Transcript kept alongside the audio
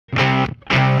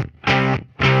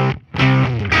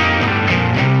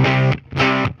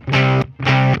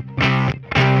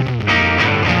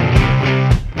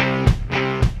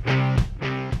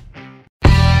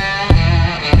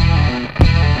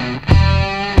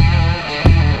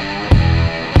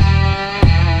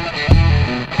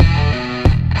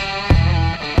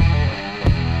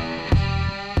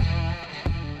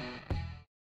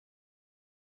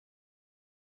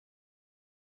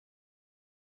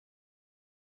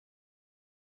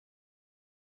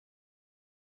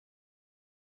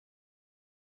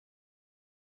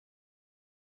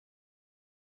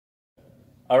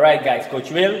Alright guys,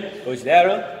 Coach Will, Coach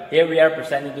Daryl, here we are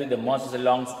presenting you the muscles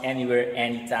alongs anywhere,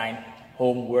 anytime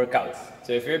home workouts.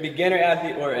 So if you're a beginner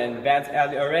athlete or an advanced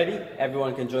athlete already,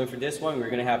 everyone can join for this one. We're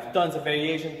going to have tons of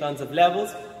variation, tons of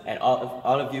levels, and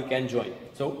all of you can join.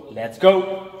 So let's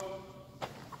go!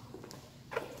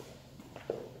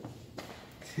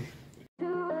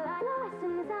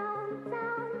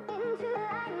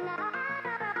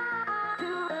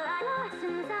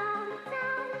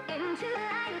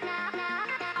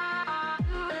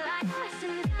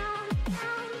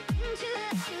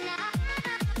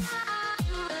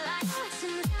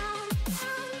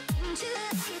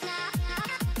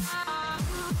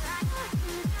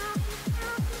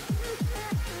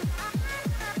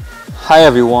 Hi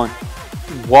everyone,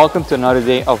 welcome to another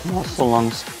day of muscle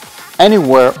lungs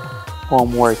anywhere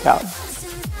home workout.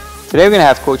 Today we're going to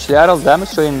have Coach Daryl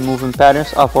demonstrating movement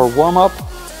patterns of our warm-up,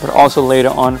 but also later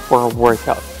on for our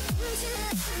workout.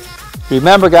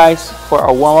 Remember guys, for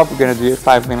our warm-up we're going to do a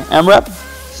 5-minute AMRAP,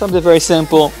 something very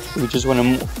simple. We just want to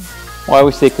move. Why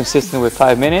we stay consistent with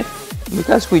 5 minutes?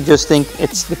 Because we just think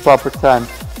it's the proper time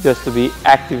just to be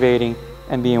activating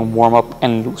and being warm up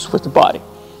and loose with the body.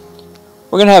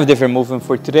 We're going to have a different movement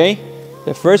for today.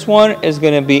 The first one is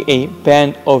going to be a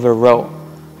bend over row.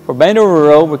 For bend over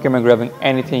row, we can be grabbing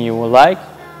anything you would like.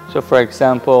 So for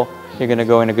example, you're going to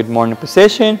go in a good morning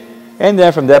position, and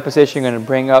then from that position, you're going to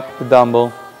bring up the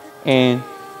dumbbell in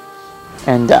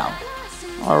and down.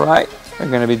 All right, we're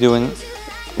going to be doing,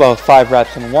 well, 5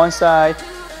 reps on one side,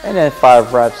 and then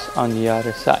 5 reps on the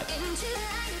other side.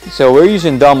 So we're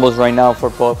using dumbbells right now for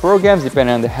both programs,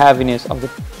 depending on the heaviness of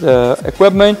the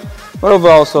equipment. But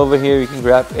overall, so over here, you can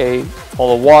grab a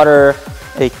bowl of water,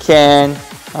 a can,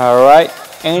 all right?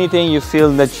 Anything you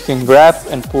feel that you can grab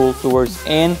and pull towards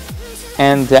in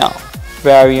and down.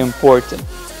 Very important.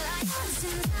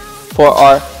 For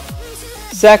our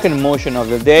second motion of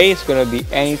the day, it's gonna be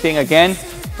anything again,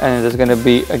 and it's gonna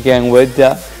be again with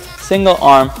the single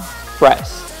arm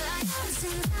press.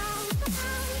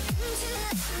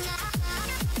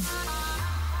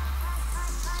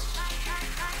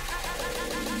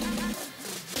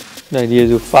 The idea is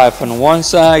to do 5 on one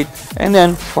side and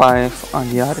then 5 on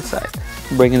the other side.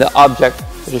 Bringing the object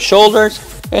to the shoulders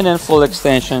and then full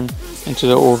extension into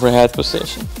the overhead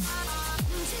position.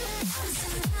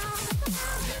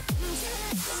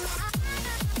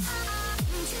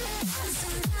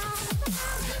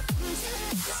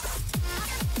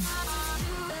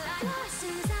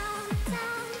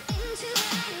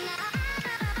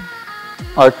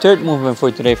 Our third movement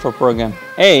for today for program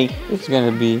A is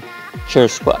going to be chair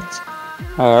squats.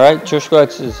 Alright, chair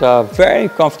squats is a very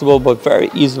comfortable but very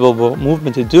easable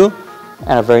movement to do,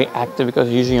 and very active because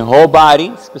you're using your whole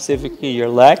body, specifically your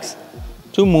legs,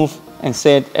 to move and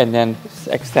sit and then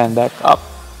extend back up.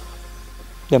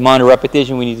 The amount of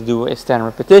repetition we need to do is 10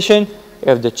 repetition.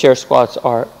 If the chair squats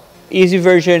are easy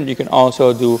version, you can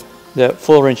also do the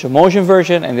full range of motion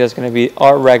version, and that's going to be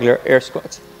our regular air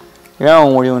squats. Now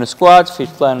when we're doing the squats, feet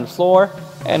flat on the floor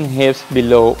and hips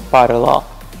below parallel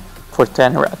for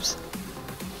 10 reps.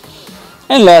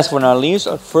 And last but not least,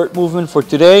 our third movement for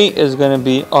today is going to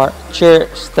be our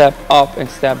chair step up and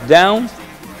step down.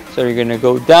 So you're going to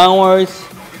go downwards,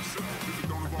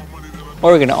 or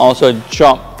you're going to also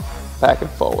jump back and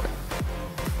forward.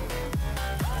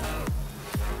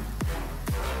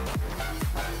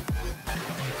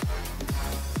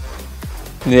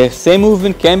 The same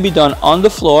movement can be done on the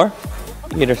floor,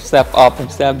 either step up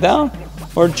and step down,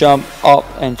 or jump up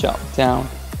and jump down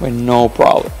with no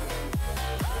problem.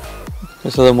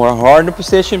 It's a little more harder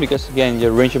position because again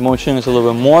your range of motion is a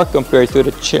little bit more compared to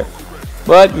the chair.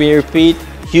 But we repeat,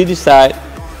 you decide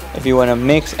if you want to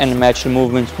mix and match the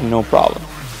movements with no problem.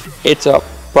 It's a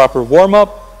proper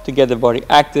warm-up to get the body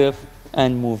active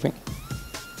and moving.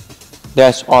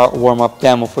 That's our warm-up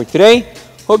demo for today.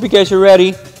 Hope you guys are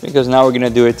ready because now we're gonna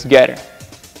do it together.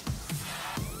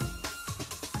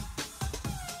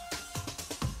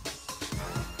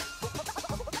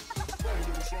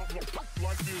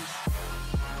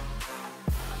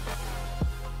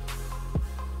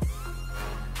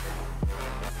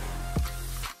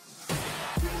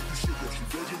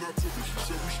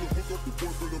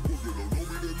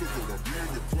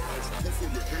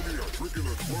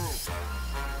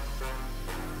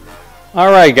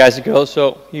 Alright guys and girls,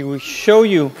 so we will show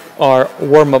you our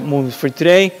warm-up moves for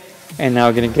today, and now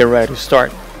we're going to get ready to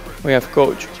start. We have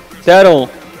Coach Daryl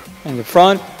in the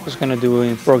front, who's going to do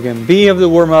in program B of the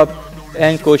warm-up,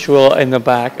 and Coach Will in the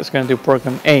back is going to do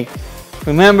program A.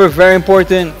 Remember, very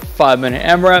important, 5-minute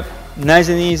AMRAP, nice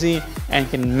and easy, and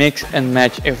can mix and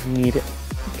match if needed.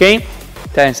 Okay,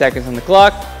 10 seconds on the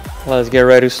clock, let's get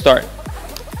ready to start.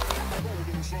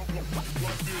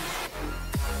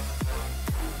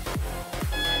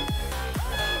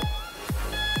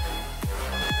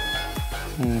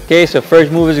 Okay, so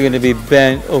first move is going to be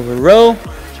bent over row,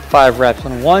 5 reps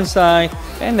on one side,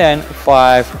 and then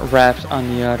 5 reps on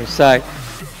the other side.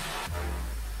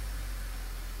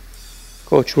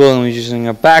 Coach William is using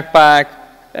a backpack,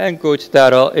 and Coach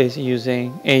Darrell is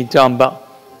using a dumbbell.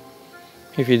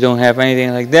 If you don't have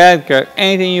anything like that, grab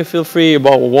anything you feel free, a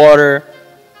bottle of water,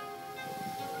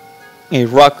 a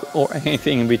rock, or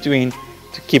anything in between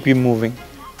to keep you moving.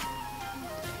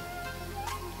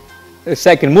 The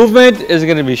second movement is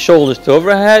going to be shoulders to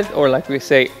overhead, or like we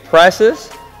say,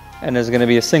 presses, and it's going to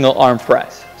be a single arm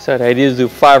press. So the idea is to do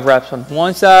 5 reps on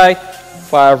one side,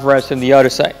 5 reps on the other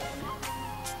side.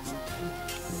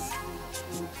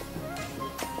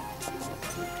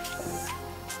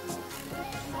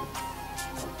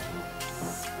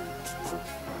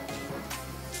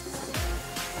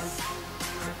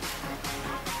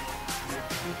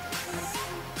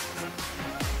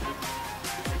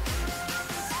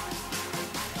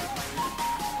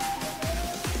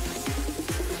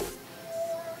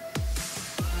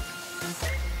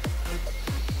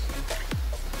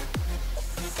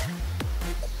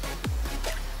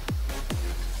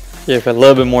 You have a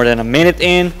little bit more than a minute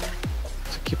in,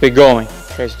 so keep it going.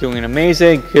 You guys are doing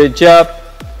amazing, good job.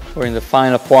 We're in the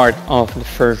final part of the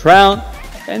first round,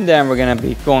 and then we're gonna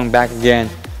be going back again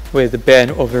with the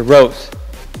bend over rows.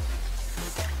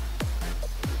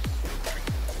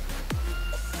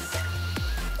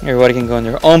 Everybody can go on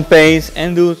their own pace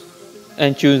and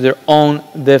choose their own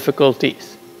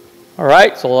difficulties. All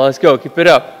right, so let's go, keep it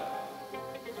up.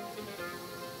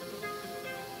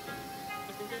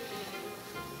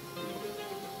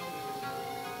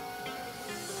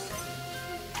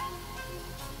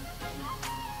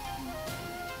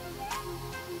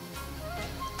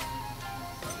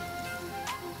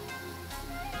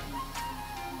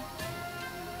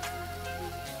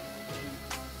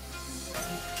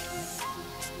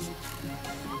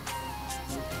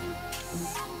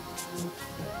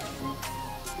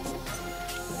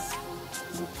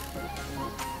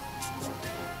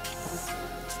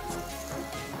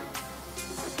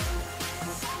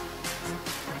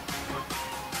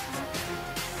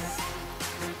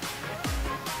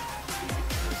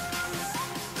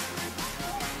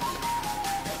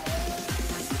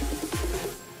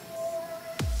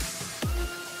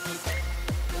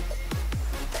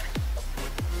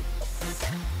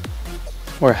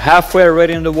 We're halfway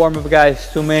already in the warm-up,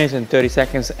 guys. 2 minutes and 30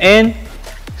 seconds in,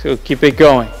 so keep it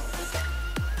going.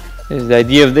 The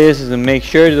idea of this is to make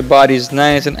sure the body is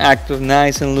nice and active,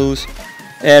 nice and loose,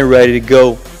 and ready to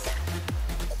go.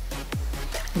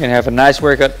 We're gonna have a nice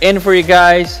workout in for you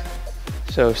guys,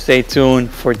 so stay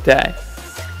tuned for that.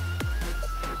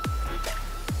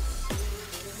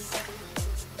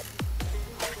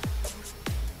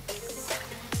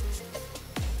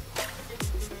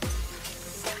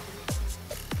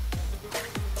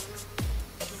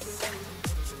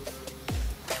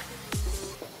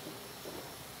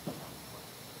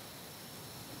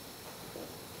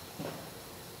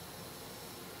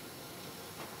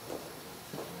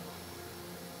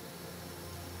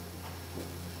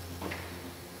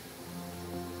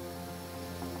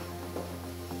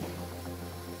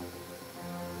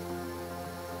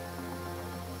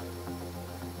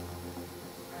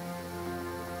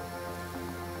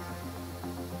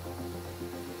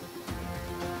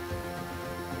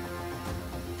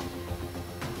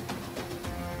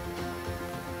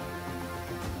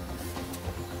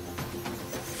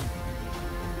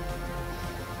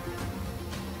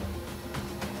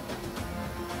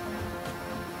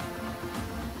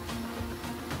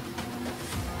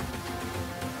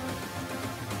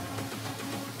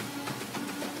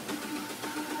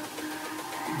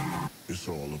 It's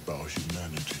all about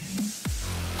humanity.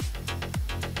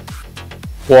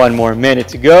 1 more minute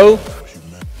to go.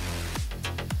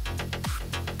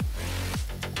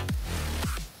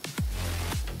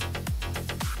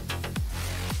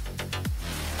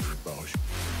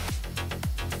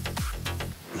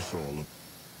 It's all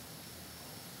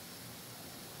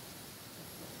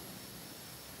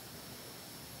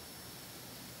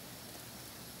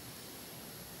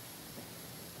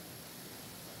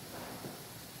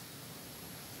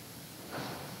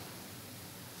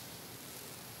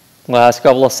Last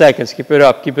couple of seconds. Keep it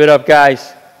up,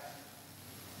 guys.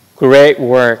 Great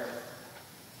work.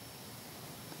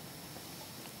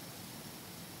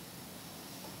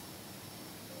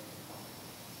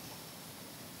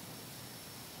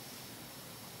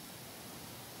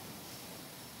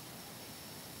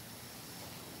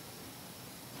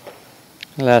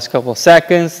 Last couple of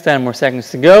seconds, 10 more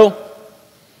seconds to go.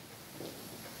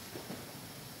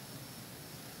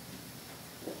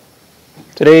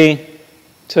 Three,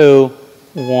 2,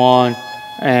 1,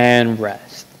 and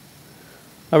rest.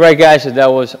 Alright guys, so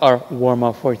that was our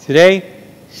warm-up for today.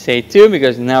 Stay tuned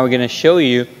because now we're going to show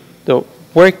you the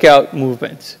workout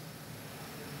movements.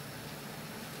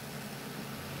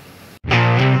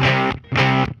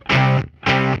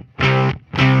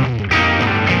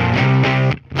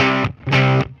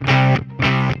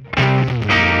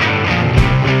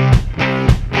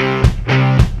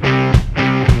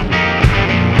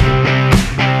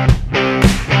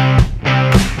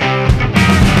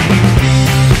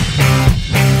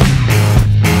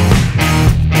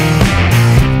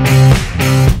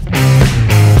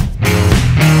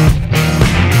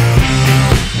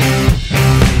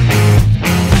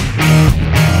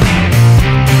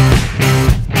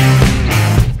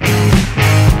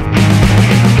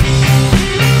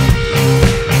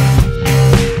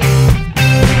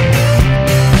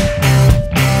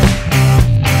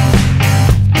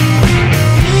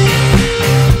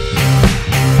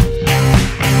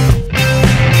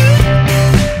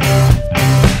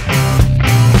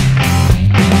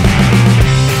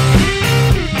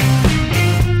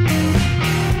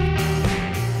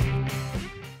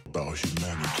 About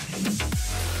humanity.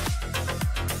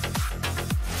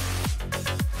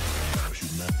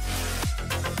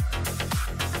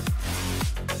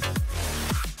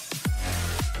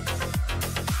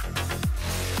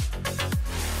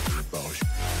 About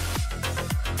humanity.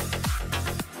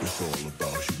 It's all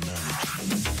about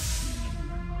humanity.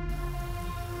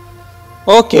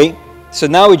 Okay, so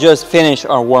now we just finished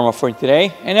our warm-up for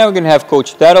today, and now we're going to have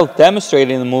Coach Daryl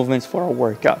demonstrating the movements for our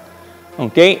workout.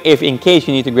 Okay, if in case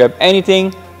you need to grab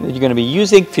anything that you're going to be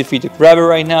using, feel free to grab it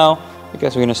right now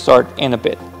because we're going to start in a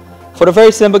bit. For the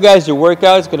very simple guys, your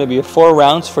workout is going to be 4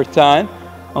 rounds for time,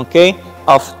 okay,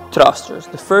 of thrusters.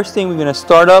 The first thing we're going to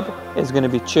start up is going to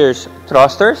be chairs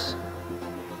thrusters.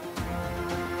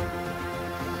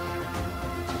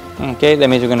 Okay, that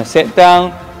means we're going to sit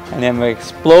down and then we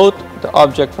explode the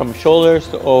object from shoulders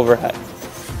to overhead.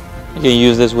 You can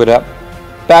use this with a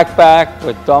backpack,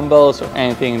 with dumbbells, or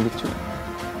anything in between.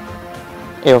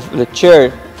 If the chair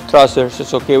thrusters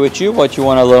is okay with you, but you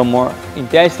want a little more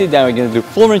intensity, then we're going to do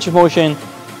full range of motion.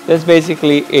 That's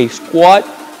basically a squat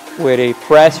with a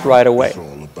press right away. It's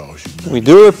all about humanity. We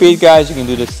do repeat guys, you can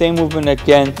do the same movement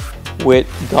again with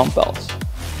dumbbells.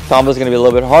 Dumbbells is going to be a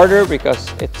little bit harder because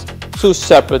it's 2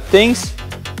 separate things.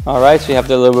 Alright, so you have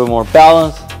to have a little bit more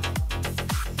balance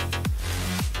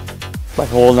by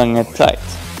holding it tight.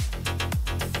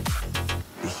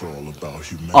 It's all about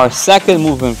humanity. Our second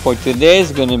movement for today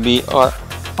is going to be our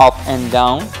up and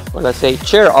down, or let's say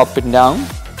chair up and down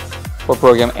for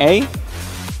program A.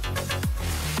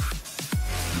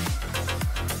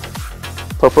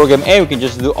 For program A, we can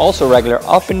just do also regular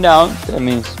up and down. That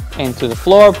means into the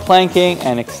floor, planking,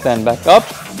 and extend back up.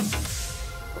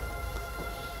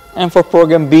 And for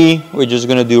program B, we're just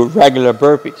going to do regular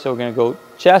burpees. So we're going to go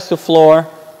chest to floor,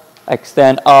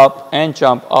 extend up, and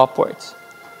jump upwards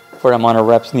for the amount of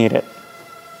reps needed.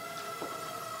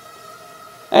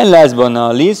 And last but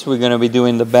not least, we're going to be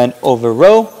doing the bend over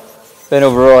row. Bend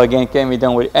over row again can be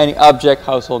done with any object,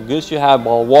 household goods you have,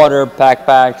 bottled water,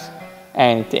 backpacks,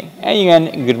 anything. And again,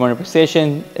 in good morning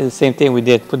position is the same thing we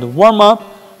did for the warm-up,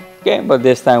 okay, but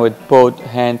this time with both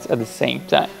hands at the same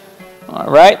time.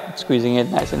 Alright, squeezing it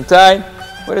nice and tight.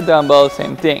 With a dumbbell,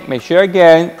 same thing. Make sure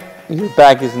again your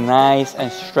back is nice and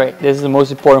straight. This is the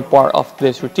most important part of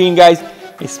this routine, guys.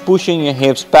 Is pushing your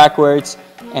hips backwards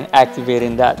and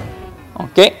activating that.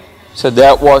 Okay, so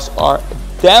that was our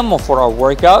demo for our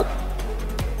workout.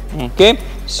 Okay,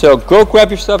 so go grab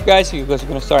your stuff, guys, because we're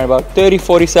going to start in about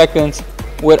 30-40 seconds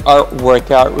with our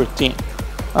workout routine.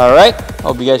 Alright,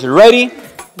 hope you guys are ready.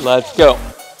 Let's go.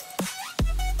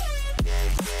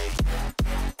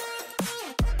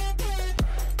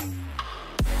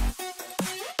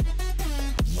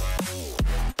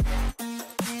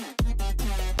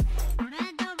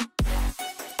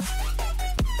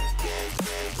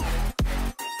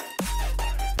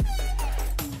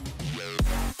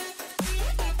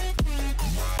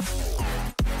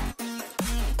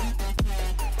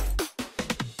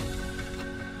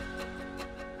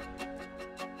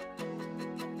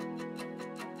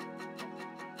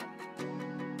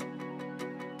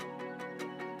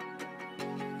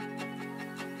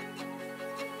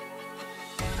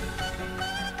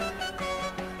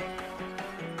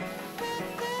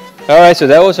 Alright, so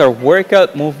that was our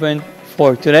workout movement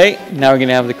for today. Now we're going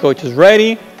to have the coaches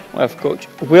ready. We have Coach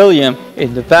William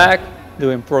in the back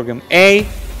doing program A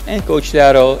and Coach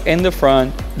Daryl in the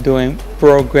front doing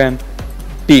program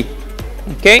B.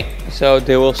 Okay, so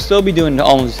they will still be doing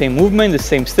almost the same movement, the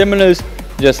same stimulus,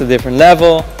 just a different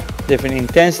level, different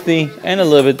intensity, and a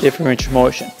little bit different range of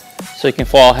motion. so you can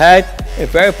fall ahead.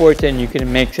 It's very important you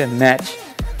can mix and match.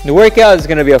 The workout is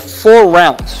going to be a 4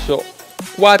 rounds, so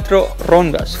 4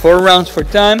 rondas, 4 rounds for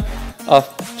time of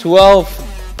 12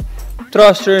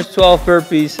 thrusters, 12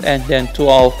 burpees, and then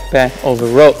 12 bent over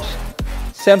rows.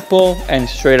 Simple and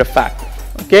straight effective.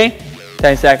 Okay,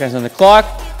 10 seconds on the clock.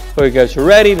 Hope you guys are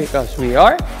ready, because we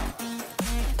are.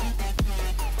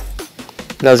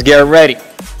 Let's get ready.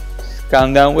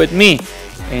 Count down with me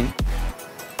in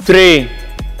 3,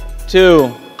 2,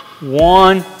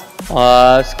 1.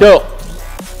 Let's go.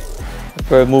 The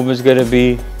first movement is going to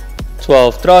be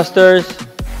 12 thrusters.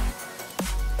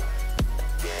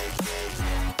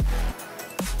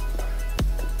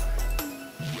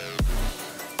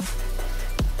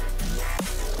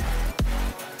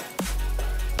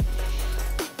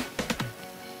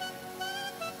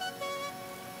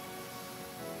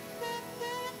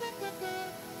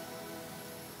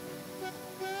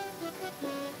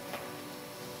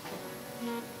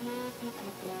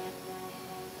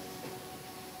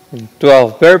 And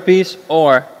 12 burpees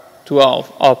or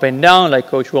 12 up and down like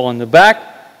Coach will on the back.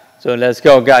 So let's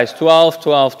go, guys. 12,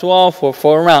 12, 12 for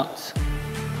 4 rounds.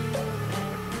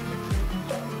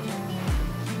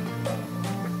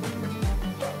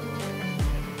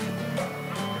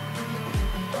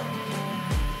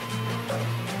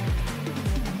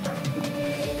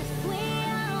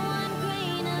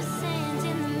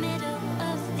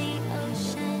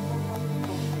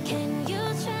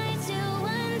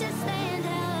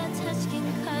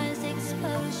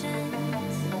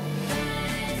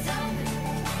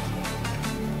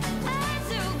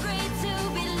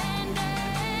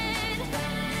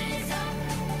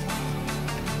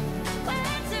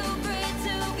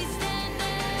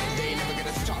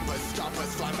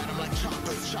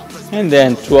 And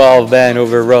then 12 bend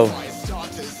over row.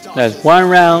 That's 1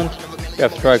 round. You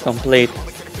have to try to complete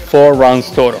 4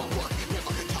 rounds total.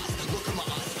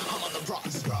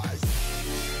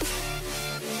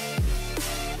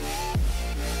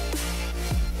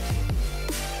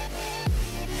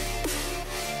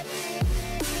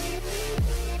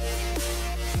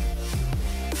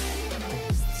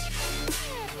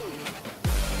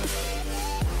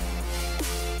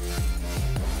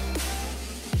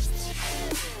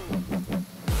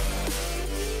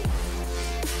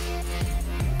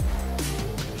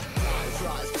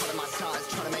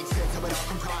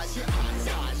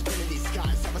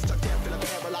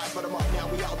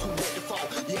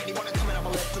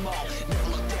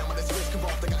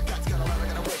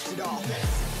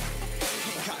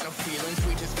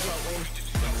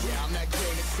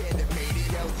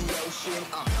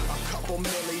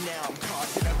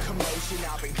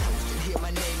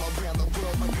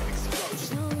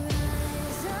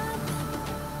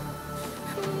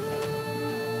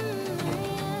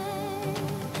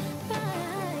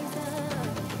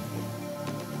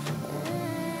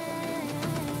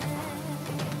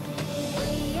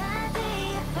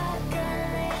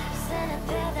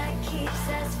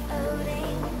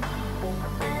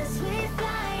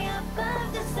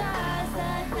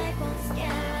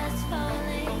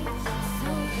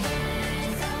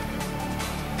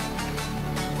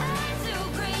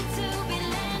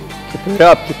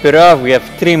 Keep it up. We have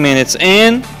 3 minutes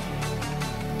in.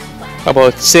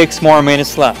 About 6 more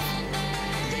minutes left.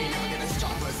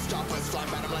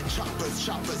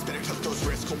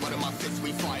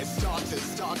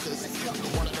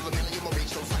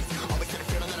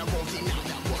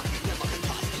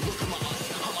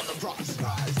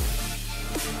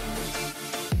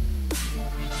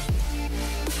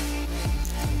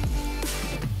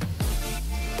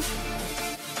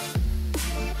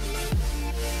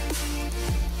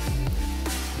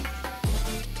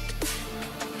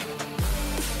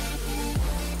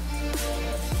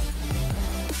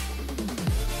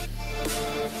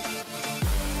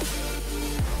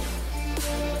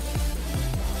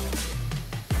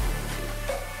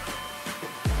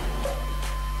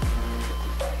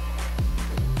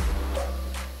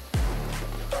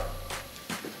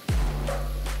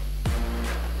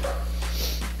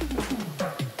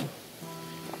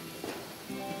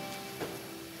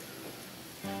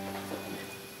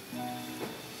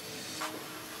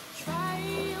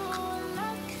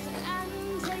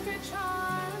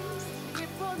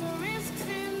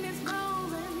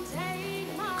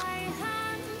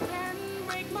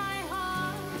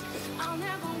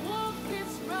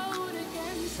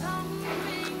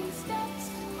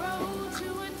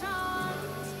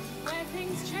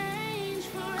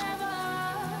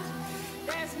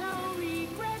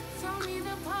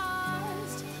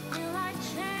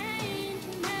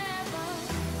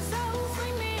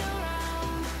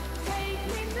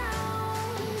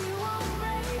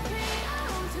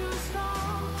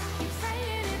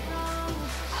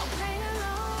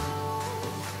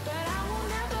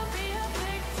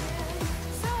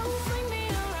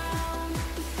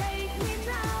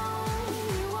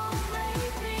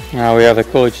 Now we have the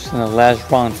coaches in the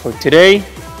last round for today.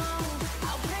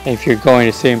 If you're going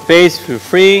the same pace, feel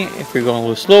free. If you're going a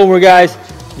little slower, guys,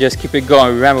 just keep it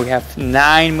going. Remember, we have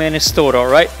 9 minutes total,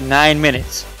 right? 9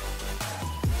 minutes.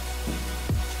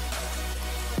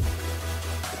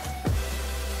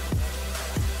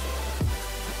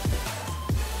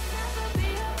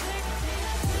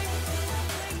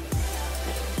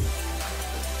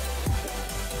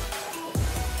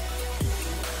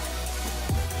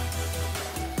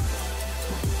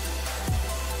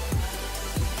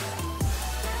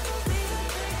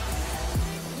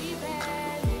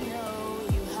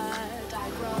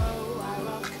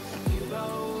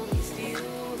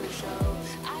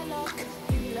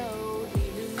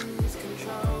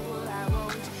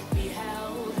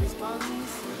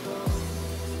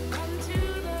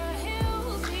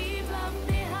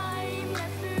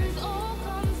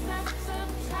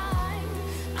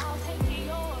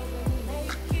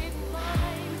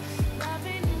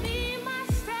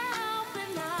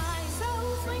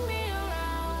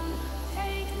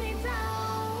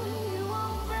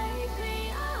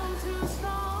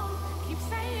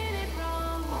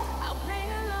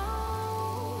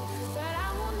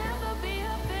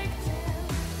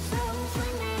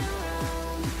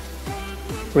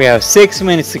 We have 6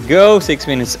 minutes to go, 6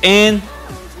 minutes in.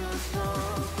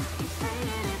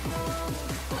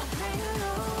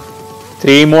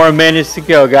 Three more minutes to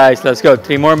go, guys. Let's go.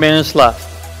 3 more minutes left.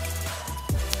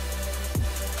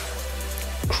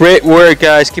 Great work,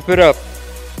 guys. Keep it up.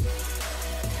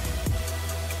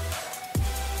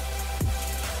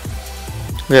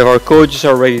 We have our coaches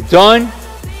already done.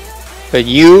 But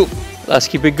let's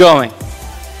keep it going.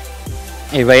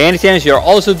 If by any chance you're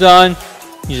also done,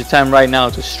 use your time right now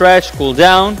to stretch, cool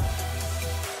down.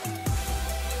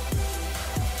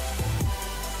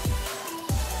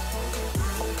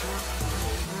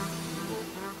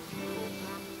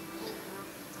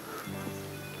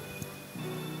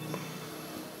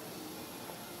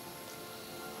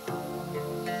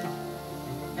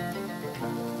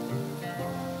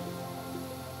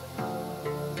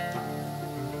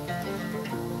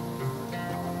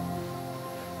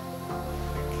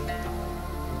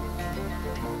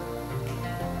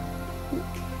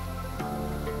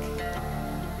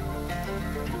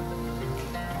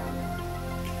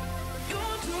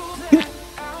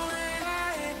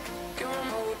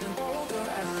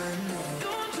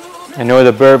 I know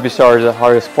the burpees are the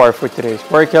hardest part for today's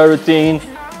workout routine,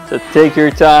 so take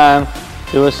your time,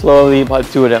 do it slowly, but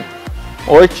do them.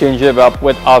 Or change it up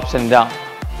with ups and downs.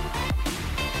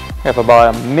 We have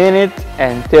about 1 minute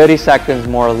and 30 seconds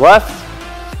more left.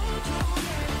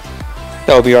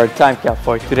 That will be our time cap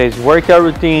for today's workout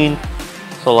routine,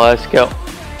 so let's go.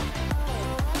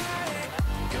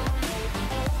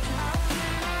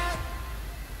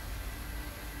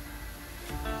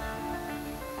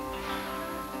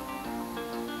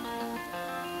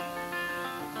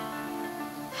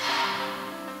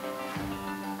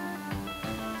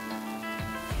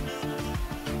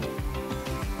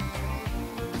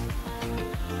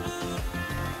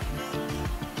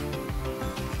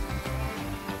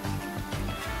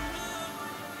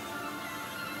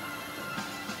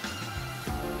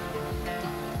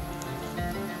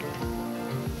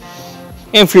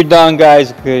 If you're done,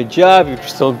 guys, good job. If you're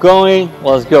still going,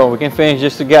 let's go. We can finish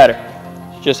this together.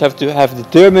 You just have to have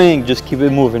determined, just keep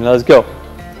it moving. Let's go.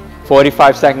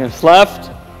 45 seconds left.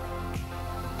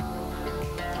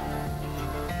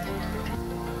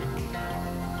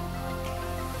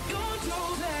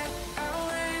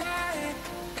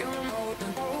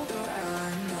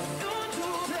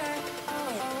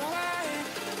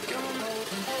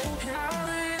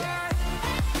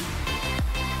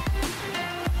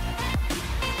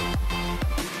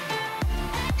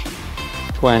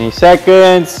 Twenty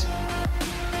seconds.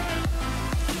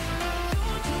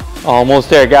 Almost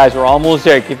there, guys. We're almost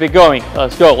there. Keep it going.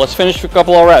 Let's go. Let's finish a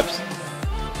couple of reps.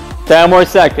 10 more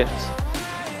seconds.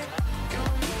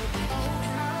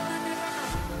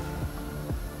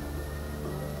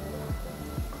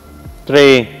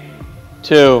 Three,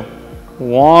 two,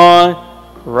 one.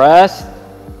 Rest.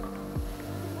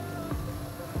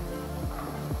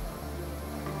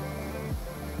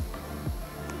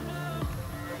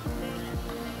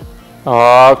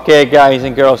 Okay, guys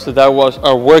and girls, so that was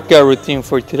our workout routine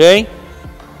for today.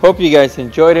 Hope you guys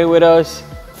enjoyed it with us.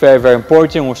 Very, very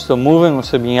important. We're still moving, we're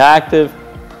still being active.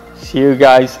 See you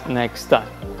guys next time.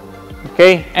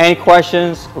 Okay, any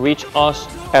questions, reach us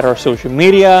at our social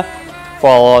media.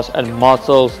 Follow us at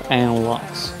Muscles and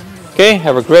Lungs. Okay,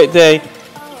 have a great day.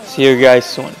 See you guys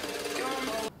soon.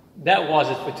 That was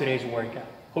it for today's workout.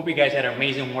 Hope you guys had an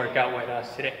amazing workout with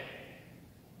us today.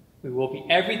 We will be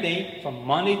every day from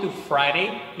Monday to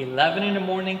Friday, 11 in the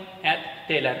morning at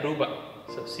De La Ruba.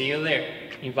 So see you there.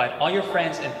 Invite all your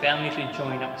friends and family to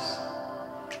join us.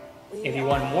 If you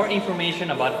want more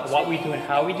information about what we do and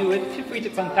how we do it, feel free to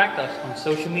contact us on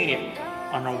social media,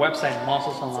 on our website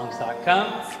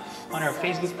musclesandlungs.com, on our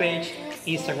Facebook page,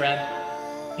 Instagram,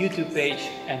 YouTube page,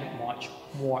 and much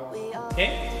more.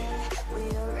 Okay?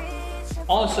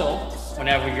 Also,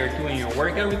 whenever you're doing your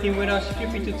workout routine with us, feel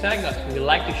free to tag us. We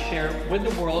like to share with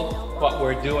the world what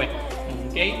we're doing.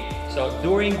 Okay? So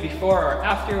during, before, or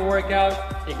after your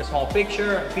workout, take a small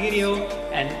picture, a video,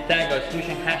 and tag us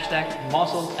using hashtag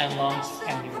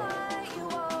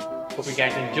musclesandlungsanywhere. Hope you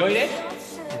guys enjoyed it,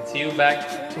 and see you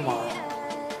back tomorrow.